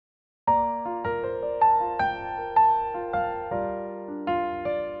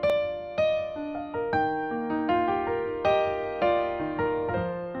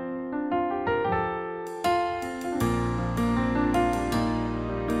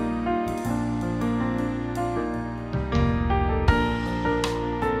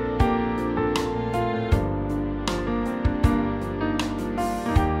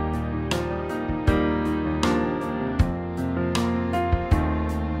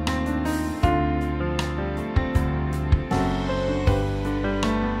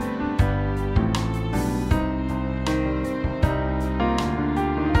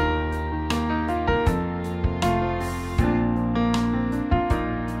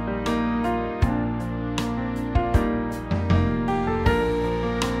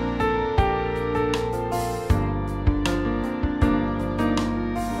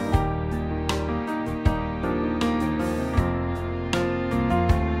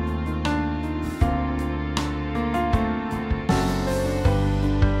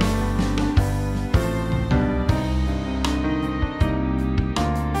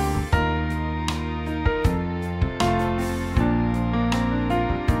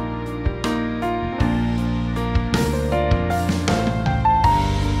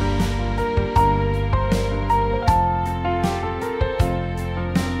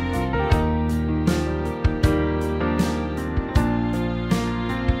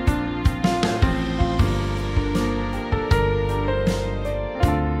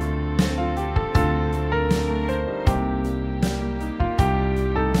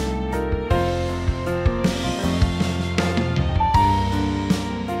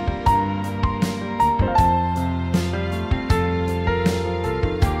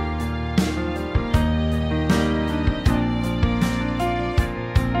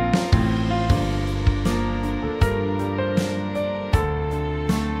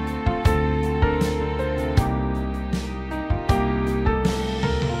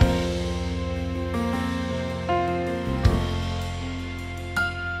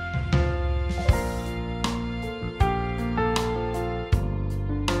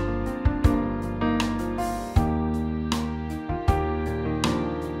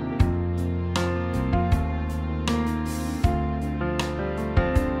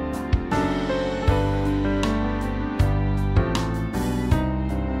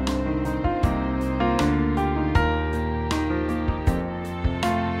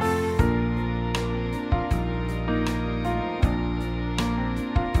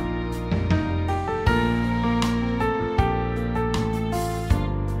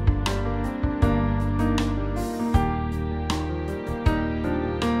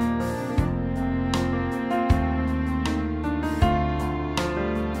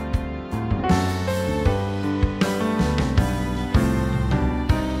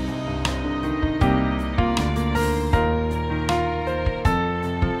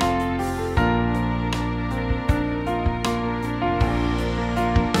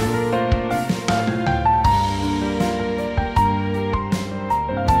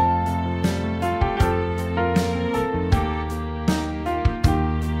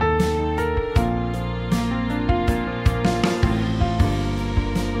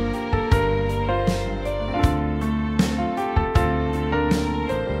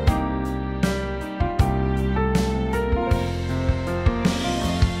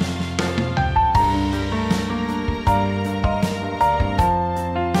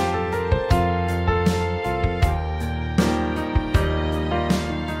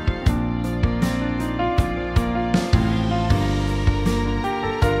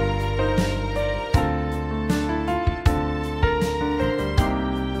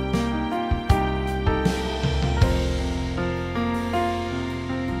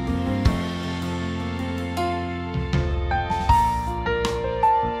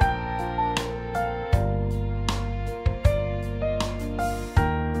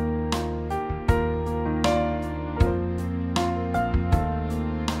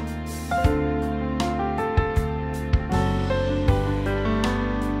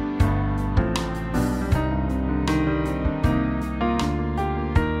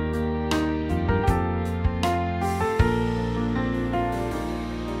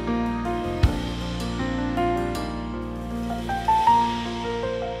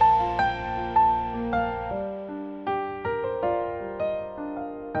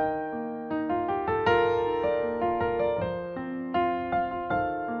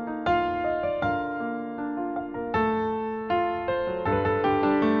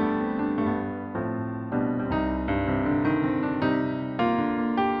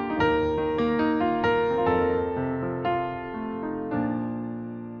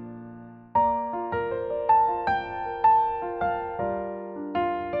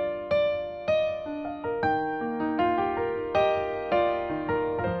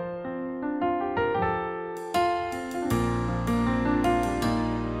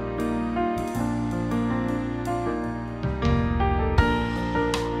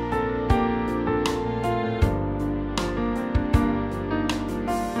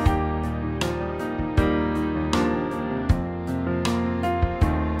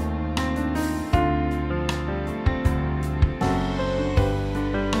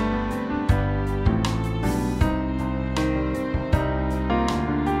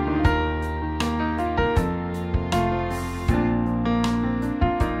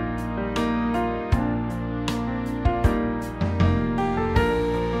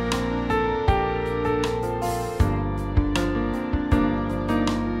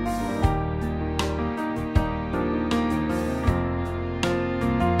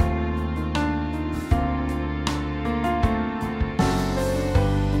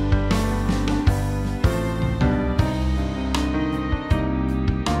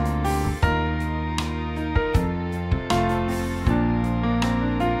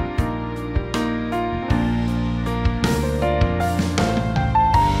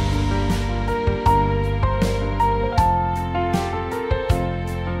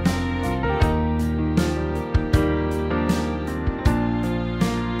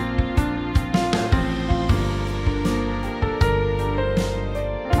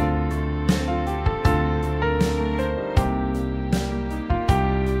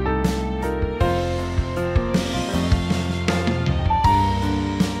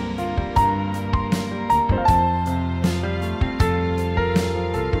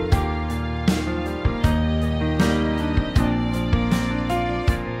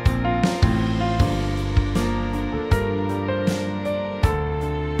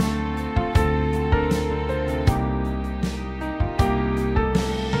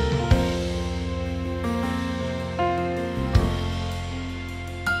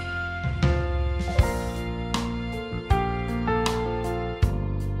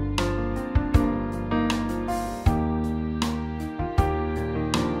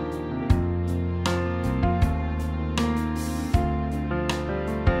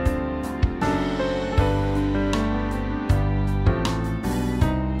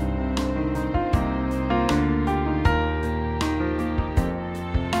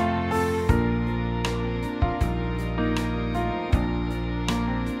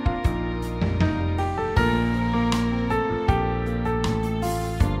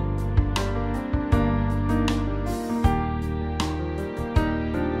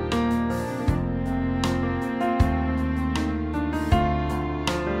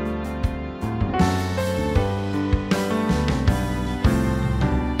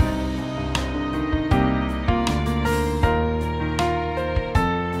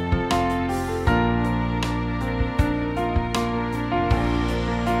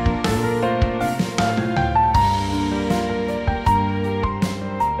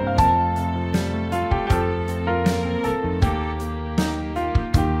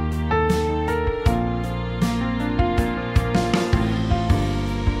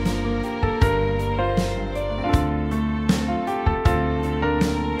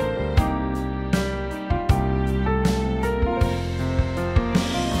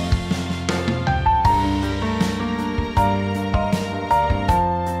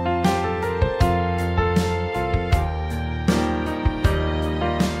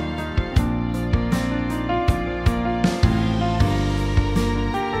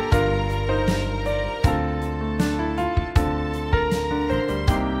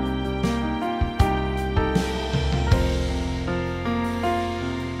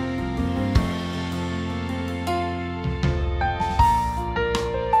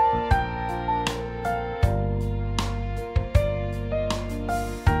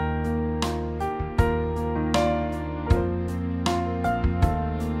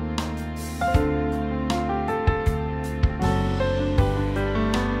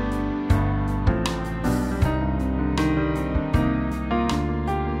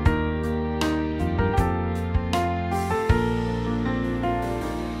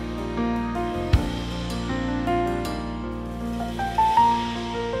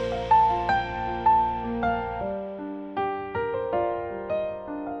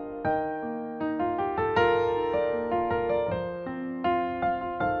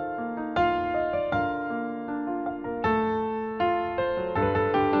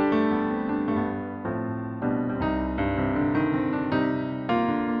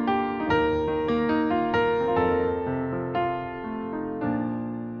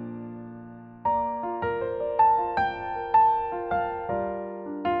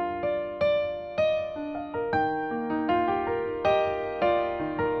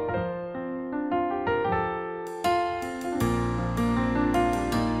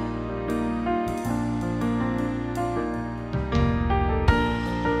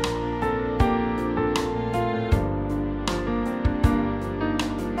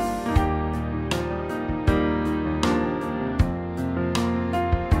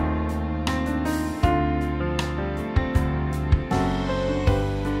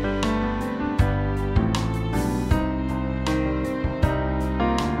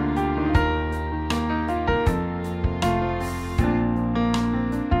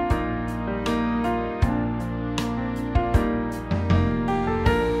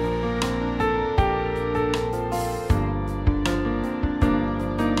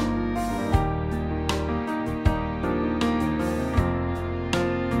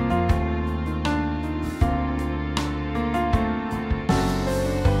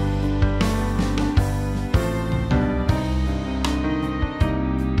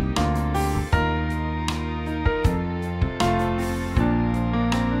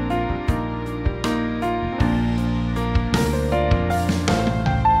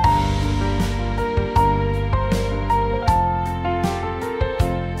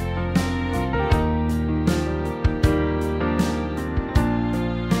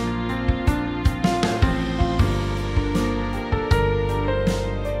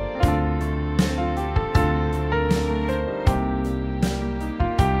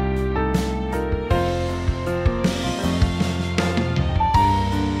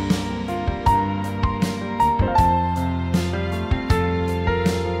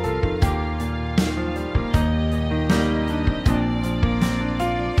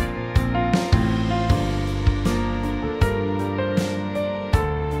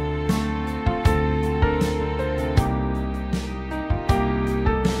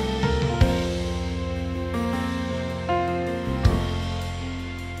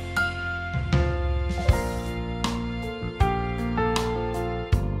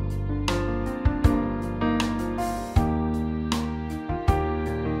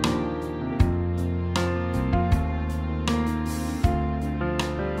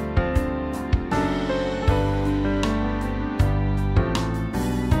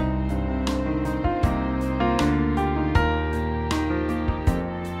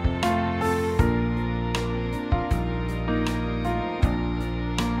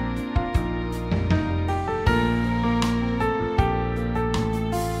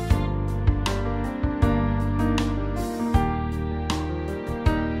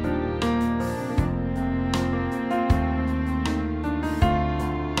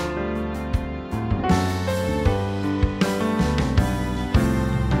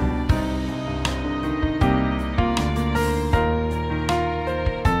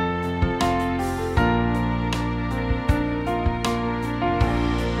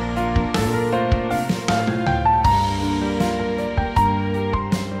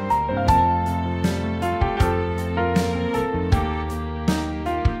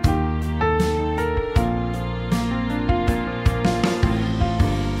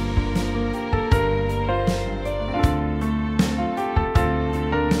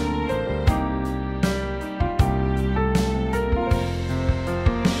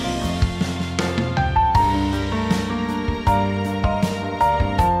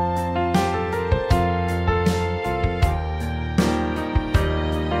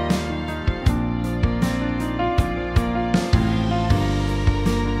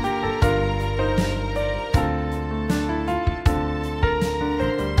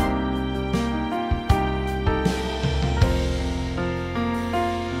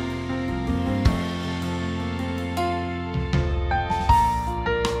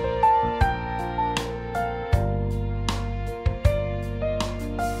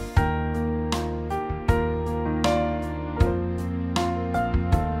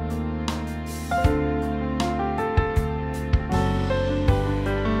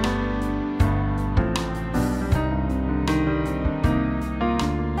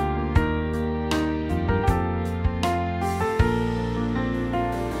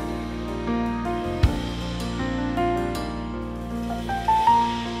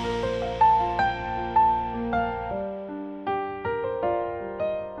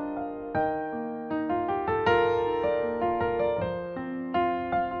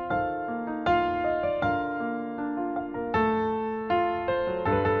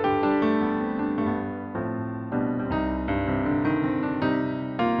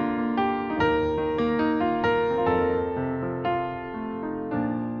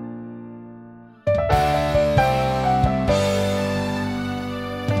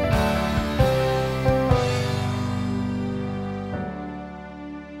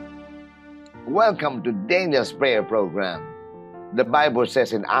Welcome to Daniel's prayer program. The Bible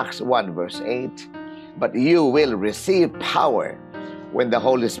says in Acts 1 verse 8, "But you will receive power when the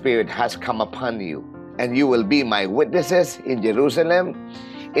Holy Spirit has come upon you, and you will be my witnesses in Jerusalem,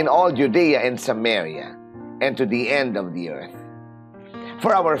 in all Judea and Samaria, and to the end of the earth."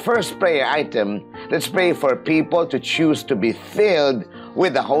 For our first prayer item, let's pray for people to choose to be filled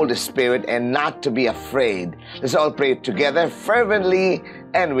with the Holy Spirit and not to be afraid. Let's all pray together fervently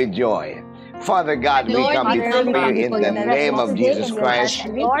and with joy. Father God, we come before you in the name of Jesus Christ.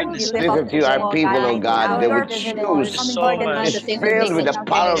 Lift up to our people, oh God, they would choose to be filled with the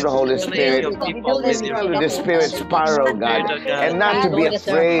power of the Holy Spirit, filled with the Spirit's power, oh God, and not to be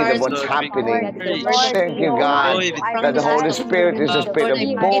afraid of what's happening. Thank you, God, that the Holy Spirit is a spirit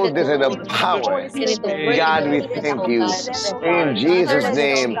of boldness and of power. God, we thank you. In Jesus'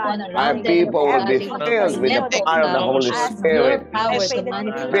 name, our people will be filled with the power of the Holy Spirit.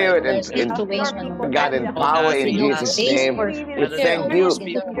 Spirit and God, in power in Jesus' name. We thank you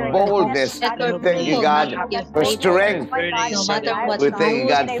boldness. Thank you, God, for strength. We thank you,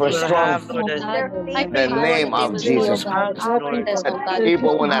 God, for strength. In the name of Jesus Christ. That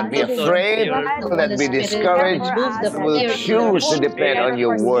people will not be afraid, will not be discouraged, will choose to depend on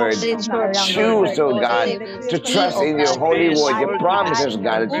your word. Choose, oh God, to trust in your holy word, your promises,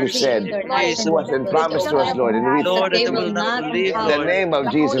 God, that you said to us and promised to us, Lord. And we in the name of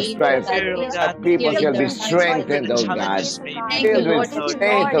Jesus Christ, that people shall be strengthened, oh God, filled with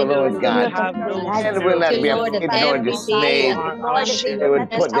faith, oh Lord God, and will not be afraid nor dismayed. They would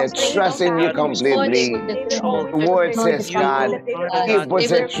put their trust in you completely. The word says, God, he who puts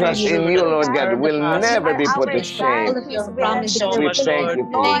their trust in you, Lord God, will never be put to shame. We thank you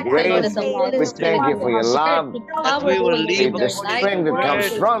for your grace. We thank you for your love. The strength that comes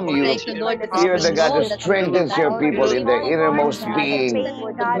from you. You're the God that strengthens your people in their innermost being.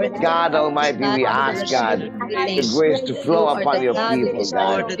 God Almighty, we ask, God, the grace to flow upon your people,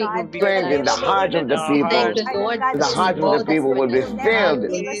 God. Strength in the heart of the people. The heart of the people will be filled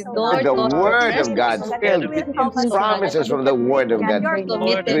with the Word of God, filled with promises from the Word of God.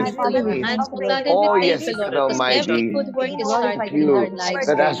 Oh, yes, God Almighty, thank you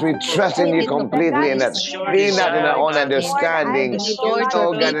that as we trust in you completely and that lean not in our own understanding, oh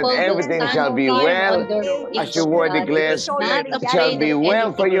God, that everything shall be well, as your Word declares, it shall be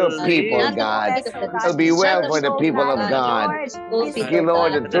well for your people, God. It shall be well for the people of God. Thank you,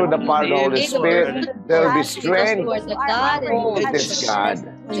 Lord, that through the power of the Holy Spirit, there will be strength, boldness, God,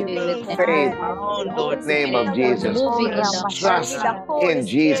 faith, in the name of Jesus, trust in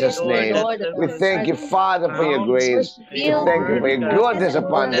Jesus' name. We thank you, Father, for your grace. We thank you for your goodness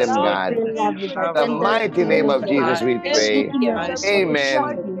upon them, God. In the mighty name of Jesus, we pray. Amen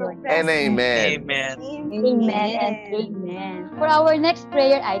and amen. Amen and amen. For our next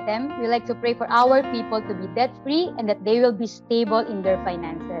prayer item, we like to pray for our people to be debt-free and that they will be stable in their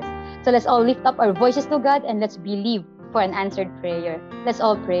finances. So let's all lift up our voices to God and let's believe for an answered prayer. Let's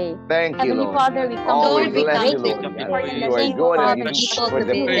all pray. Thank you, Heavenly Lord. Father, we come Oh, to we you bless you, grateful Lord. for You are good and you do for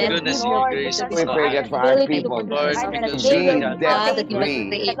the people. We pray that for our people, God, to be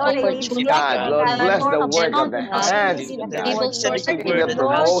debt-free. God, Lord, bless the work of the hands, God. Give them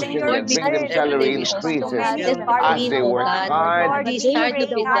promotion and bring them salary increases as they work hard.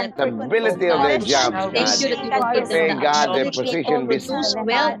 Stability of their jobs, God. May God, their position be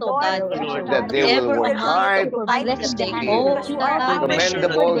that they will work hard,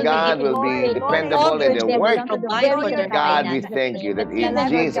 commendable, God, will be dependable in their work. God, we thank you that in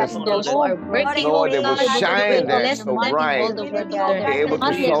Jesus' name, Lord, they will shine there so bright, be able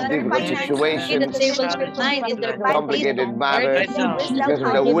to solve difficult situations, complicated matters, because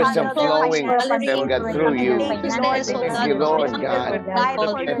of the wisdom flowing from them, God, through you. Thank you, Lord God.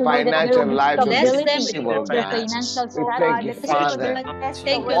 The financial lives will be stable, God. We thank you, Father.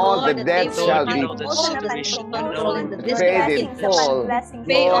 All the debts shall be paid in full.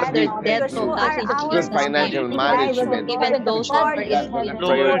 Lord, we thank you. Good financial management,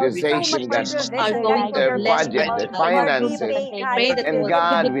 prioritization, God, their budget, their finances. And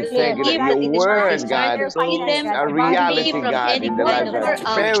God, we thank you that your word, God, is a reality, God, in the lives of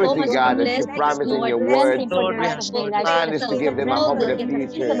prosperity, God, that you promise in your word. Man is to give them a hope in the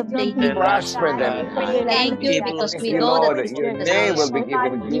future. Prosper them, God. Thank you because we know Lord, that that your name will be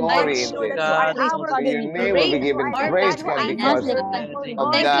given glory in this. Your name will be given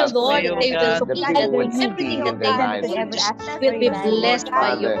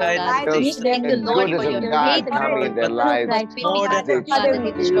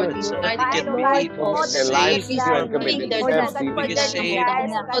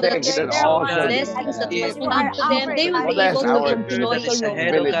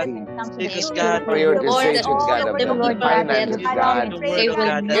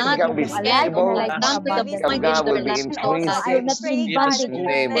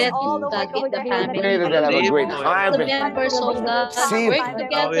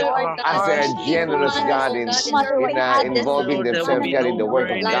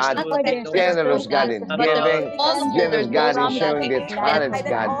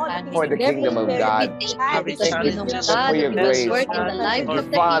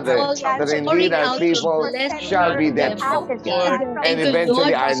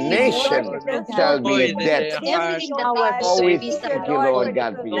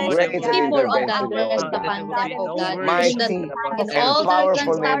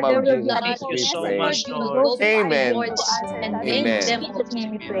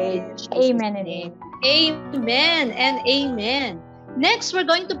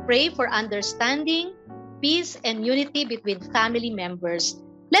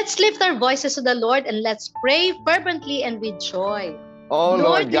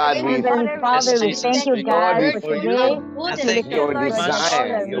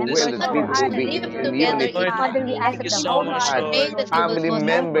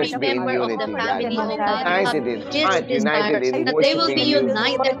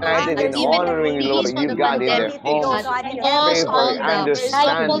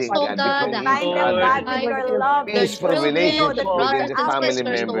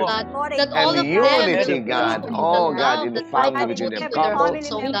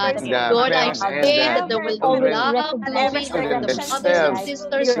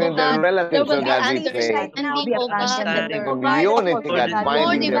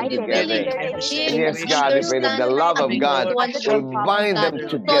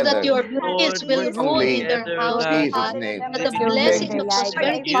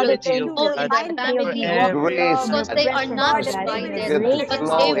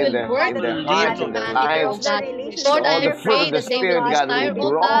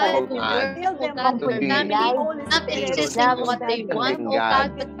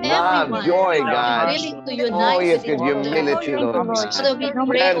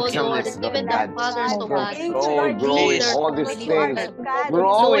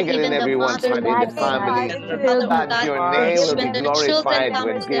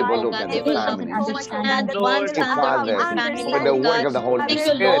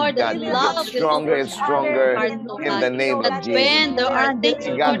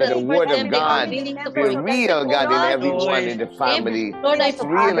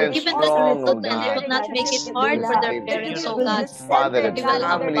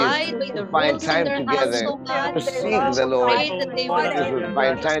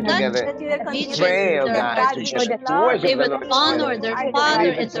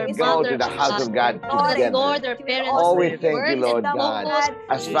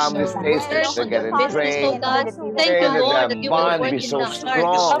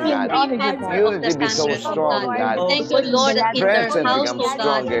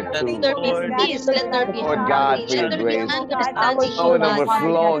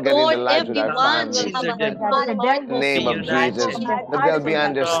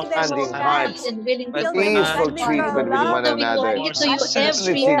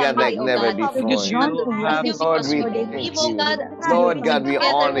behalf, you Lord, because we you thank believe, you. oh God, Lord you God, we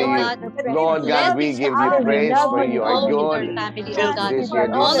together, honor oh you. God. Lord God, we Bless give you our praise for you are all in good. their family, oh God. It is your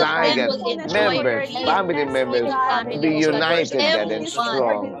All of desire them that will enjoy members, peace family members, in to family, be oh God. united, God, and Everyone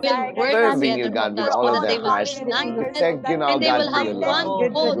strong, will work serving you, together, oh God, with God, all so of that their they will be hearts. We united thank you now, and they God, will for have your one love, your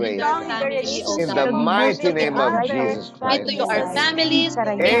goal in grace. their family, oh In God. the mighty So we name of ask Jesus into Christ. your families.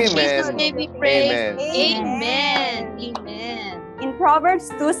 In Jesus' Amen. name we pray. Amen. Amen. Amen. In Proverbs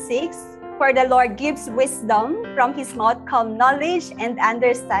 2:6, for the Lord gives wisdom, from his mouth come knowledge and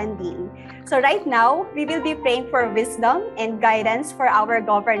understanding. So right now, we will be praying for wisdom and guidance for our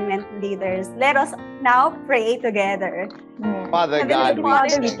government leaders. Let us now pray together.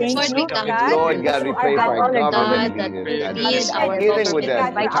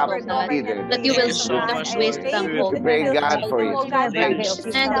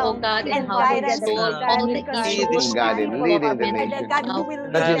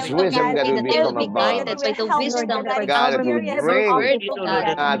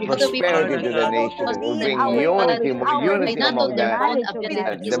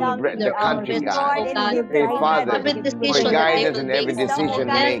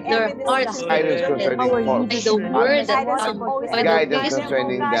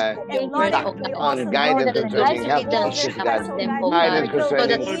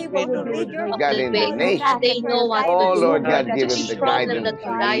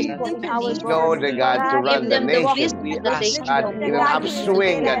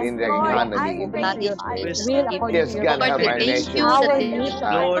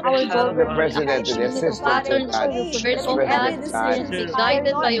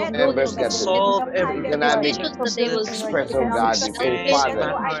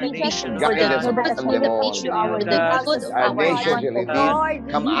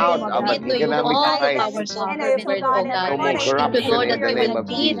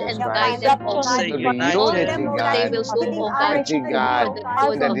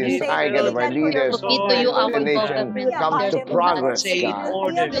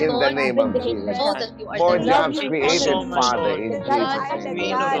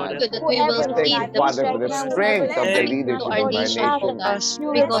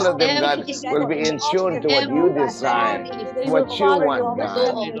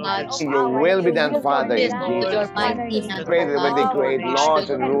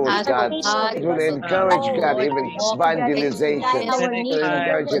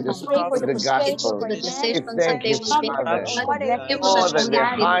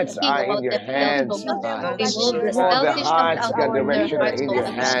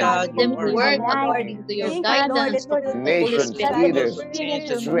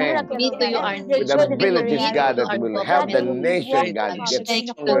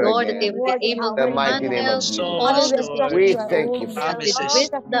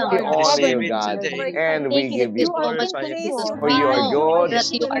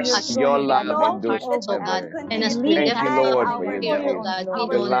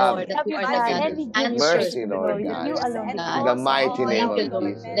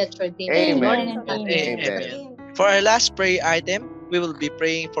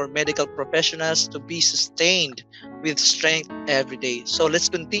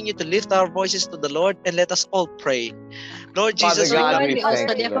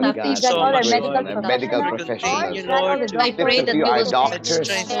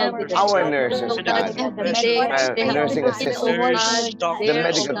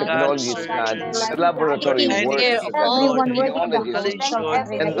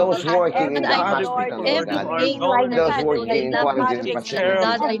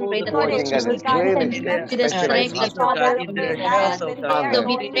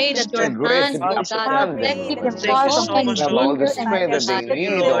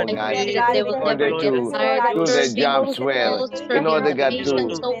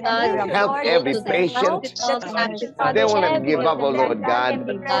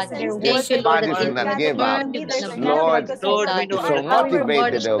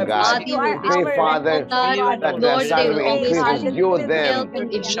 Endure them.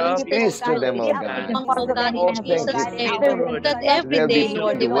 Peace to them, O God. Oh God, Oh, in thank Jesus' you, name, Lord. that every They'll day, be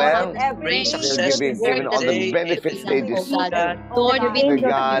Lord, they will well. have Bring grace, success They'll be given all the today, benefits they every oh God. deserve. Lord, we The pray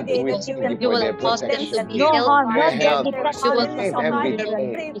God, that we thank you you for will their cause them to protection. be No healthy. harm, no Their death, health. destruction, You will Save cause them every to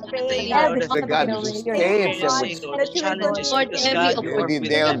day. everything, have Lord, that The God we who confidence are sustains them with facing, Lord, the challenges, Lord, because every God, you are beauty, with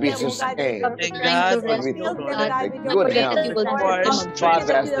they'll them. be opportunity, sustained. And trying to God, And rest, we we oh know, thank Lord, you God. for that the I good pray that health. you will you give are them a Father, strength,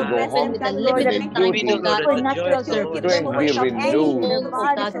 blessing, as oh they go God. them home with a for their limited time, We oh know, duty, Lord, God, that the to joy of the serve Lord your is strength our be soul. renewed. Oh, oh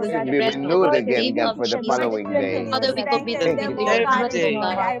God, with Strength be rest, oh renewed God, in the again, name God, of for the Jesus. following day. Father, we commit them Thank into you, your Lord. hands, every oh day.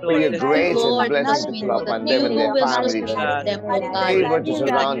 God. For Lord, your let your grace and Lord, blessings because to we flow know that upon them you and their will families. strengthen God, them, oh God. Favor to again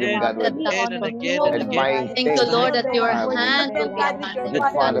and surround them, again God, and with again and again and and again. buying Thank you, things Lord, for that their your family. hand will be upon them. Good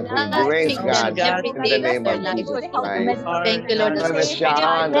Father, for your grace, Bring them And God, God, every in day the of name their of life. Jesus you Christ. are Thank you, Lord, that God Andala who's sustains faithful. siya,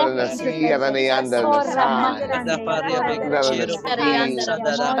 them. andala na siya, andala na andala na sai. Anda paria Andala na bakachiro si, sandara andala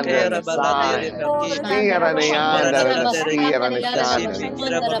na kera baladere sai. bakir. Siya na niya, Shambara andala na radere siya, kiri na bala siya, siti andala.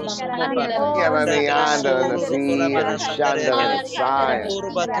 kira baru sumoba. Siya na niya, Dakara andala na suru rukura siya, bala na siya, sandere andala ke. na sai. Uru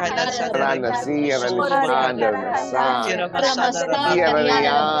bakana Andala sandere na ke siya, na suru siya, bakane. andala na sai. Kira masandara Siya na bakare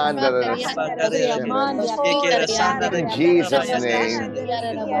niya, kira andala na basandara siya, bakare. siya na na. Ikira sandere In kira Jesus' maya name, sandere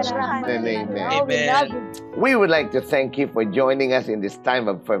kira baru. amen. Oh, we love Amen. you. We would like to thank you for joining us in this time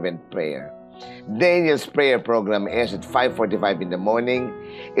of fervent prayer. Daniel's prayer program airs at 5:45 in the morning,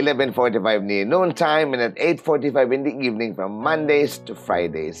 11:45 near noontime, and at 8:45 in the evening from Mondays to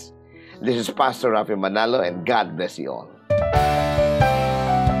Fridays. This is Pastor Rafi Manalo, and God bless you all.